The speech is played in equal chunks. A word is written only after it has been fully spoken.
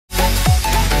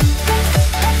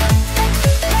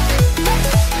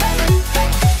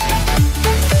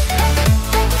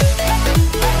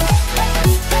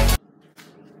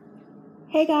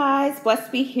Hey guys,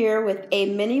 blesbey here with a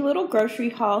mini little grocery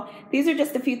haul. These are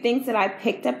just a few things that I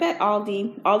picked up at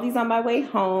Aldi. Aldi's on my way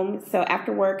home, so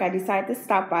after work I decided to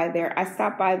stop by there. I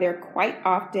stop by there quite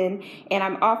often, and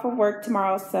I'm off of work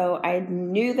tomorrow, so I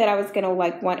knew that I was gonna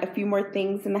want a few more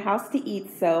things in the house to eat.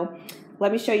 So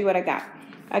let me show you what I got.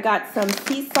 I got some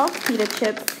sea salt pita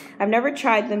chips. I've never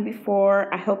tried them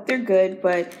before. I hope they're good,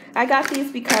 but I got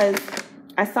these because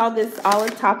I saw this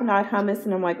olive tapenade hummus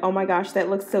and I'm like, oh my gosh, that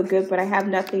looks so good, but I have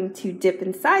nothing to dip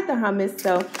inside the hummus,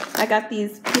 so I got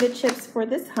these pita chips for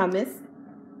this hummus.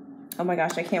 Oh my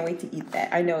gosh, I can't wait to eat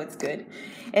that. I know it's good.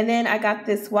 And then I got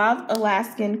this wild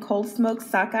Alaskan cold smoked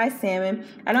sockeye salmon.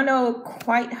 I don't know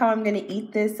quite how I'm going to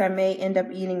eat this. I may end up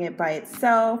eating it by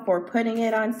itself or putting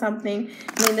it on something.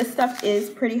 I mean, this stuff is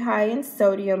pretty high in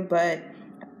sodium, but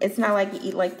it's not like you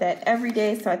eat like that every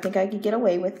day, so I think I could get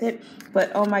away with it.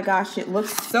 But oh my gosh, it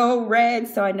looks so red,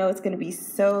 so I know it's going to be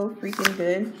so freaking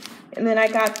good. And then I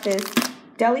got this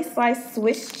deli sliced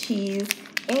Swiss cheese,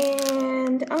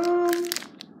 and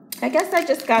I guess I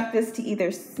just got this to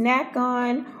either snack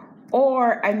on,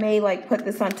 or I may put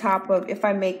this on top of, if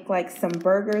I make some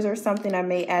burgers or something, I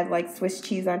may add Swiss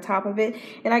cheese on top of it.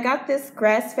 And I got this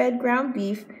grass-fed ground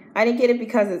beef. I didn't get it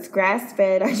because it's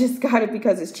grass-fed. I just got it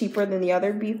because it's cheaper than the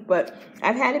other beef, but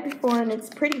I've had it before and it's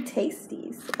pretty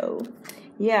tasty. So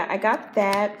yeah, I got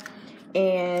that.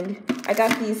 And I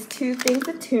got these 2 things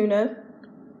of tuna.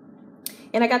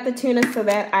 And I got the tuna so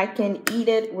that I can eat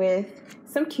it with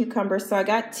some cucumbers. So I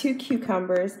got 2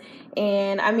 cucumbers.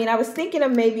 And I mean, I was thinking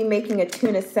of maybe making a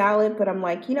tuna salad, but I'm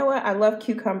like, you know what? I love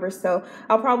cucumbers, so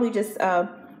I'll probably just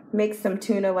make some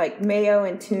tuna, mayo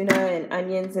and tuna and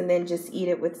onions, and then just eat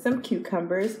it with some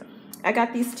cucumbers. I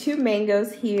got these 2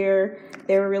 mangoes here.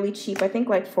 They were really cheap. I think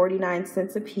 49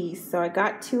 cents a piece. So I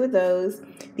got 2 of those.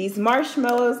 These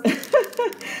marshmallows.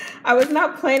 I was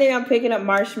not planning on picking up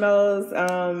marshmallows.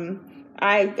 Oh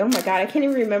my god, I can't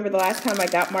even remember the last time I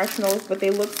got marshmallows, but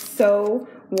they look so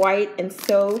white and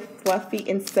so fluffy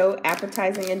and so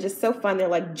appetizing and just so fun. They're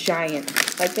giant.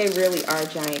 They really are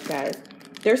giant, guys.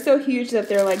 They're so huge that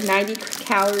they're 90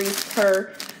 calories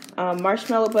per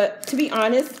marshmallow. But to be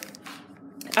honest,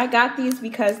 I got these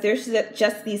because there's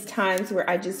just these times where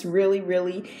I just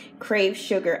really crave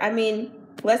sugar. I mean,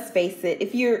 let's face it,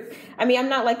 I'm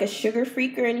not a sugar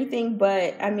freak or anything,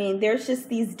 but I mean, there's just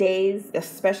these days,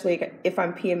 especially if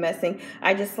I'm PMSing,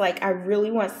 I really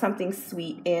want something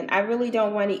sweet, and I really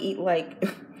don't want to eat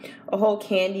a whole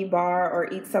candy bar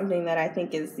or eat something that I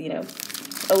think is,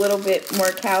 a little bit more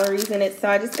calories in it. So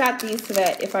I just got these so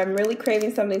that if I'm really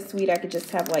craving something sweet, I could just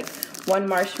have 1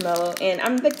 marshmallow. And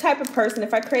I'm the type of person,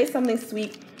 if I crave something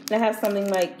sweet and I have something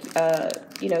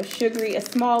sugary,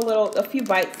 a few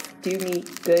bites do me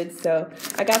good. So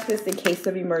I got this in case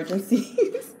of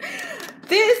emergencies.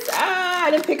 I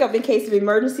didn't pick up in case of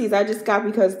emergencies. I just got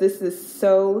because this is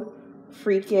so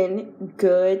freaking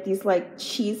good. These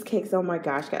cheesecakes, oh my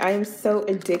gosh, I am so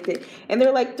addicted. And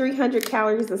they're 300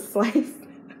 calories a slice.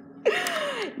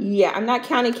 Yeah, I'm not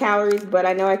counting calories, but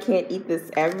I know I can't eat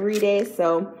this every day.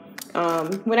 So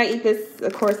when I eat this,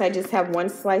 of course, I just have 1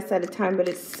 slice at a time, but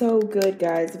it's so good,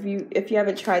 guys. If you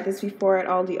haven't tried this before at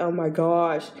Aldi, oh my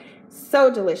gosh,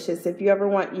 so delicious. If you ever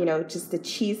want, just a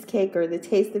cheesecake or the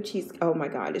taste of cheese, oh my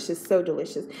god, it's just so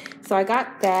delicious. So I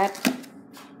got that.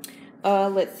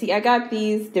 Let's see, I got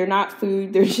these. They're not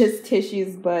food, they're just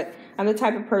tissues, but I'm the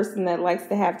type of person that likes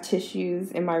to have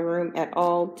tissues in my room at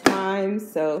all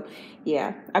times. So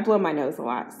yeah, I blow my nose a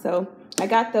lot. So I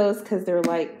got those because they're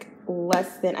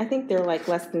less than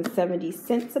 70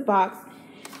 cents a box.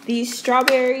 These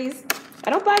strawberries, I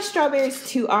don't buy strawberries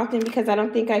too often because I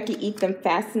don't think I can eat them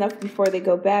fast enough before they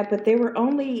go bad, but they were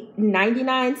only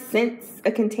 99 cents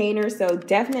a container. So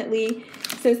definitely,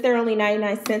 since they're only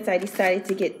 99 cents, I decided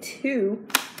to get 2.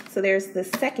 So there's the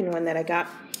second one that I got.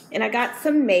 And I got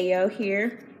some mayo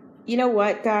here. You know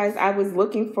what, guys? I was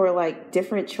looking for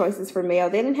different choices for mayo.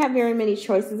 They didn't have very many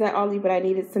choices at Aldi, but I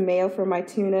needed some mayo for my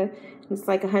tuna. It's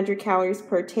 100 calories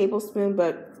per tablespoon,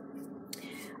 but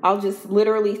I'll just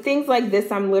things like this,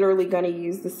 I'm literally going to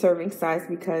use the serving size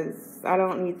because I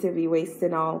don't need to be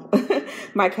wasting all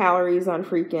my calories on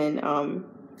freaking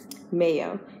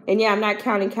mayo. And yeah, I'm not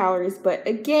counting calories, but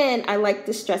again, I like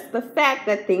to stress the fact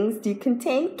that things do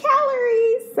contain calories.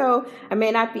 So I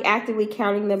may not be actively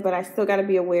counting them, but I still got to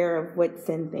be aware of what's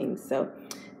in things. So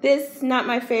this, not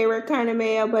my favorite kind of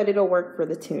mayo, but it'll work for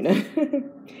the tuna.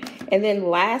 And then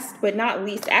last but not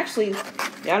least, actually,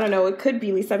 I don't know, it could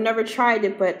be least. I've never tried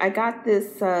it, but I got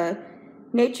this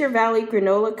Nature Valley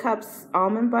Granola Cups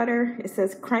almond butter. It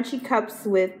says crunchy cups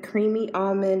with creamy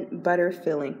almond butter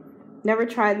filling. Never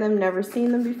tried them, never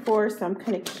seen them before, so I'm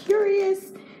kind of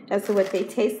curious. as to what they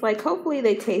taste like. Hopefully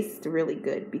they taste really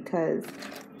good because,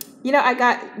 you know,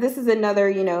 this is another,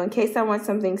 you know, in case I want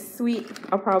something sweet,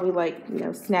 I'll probably like, you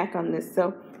know, snack on this.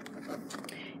 So,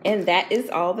 and that is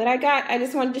all that I got. I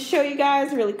just wanted to show you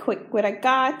guys really quick what I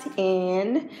got,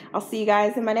 and I'll see you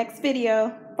guys in my next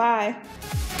video. Bye.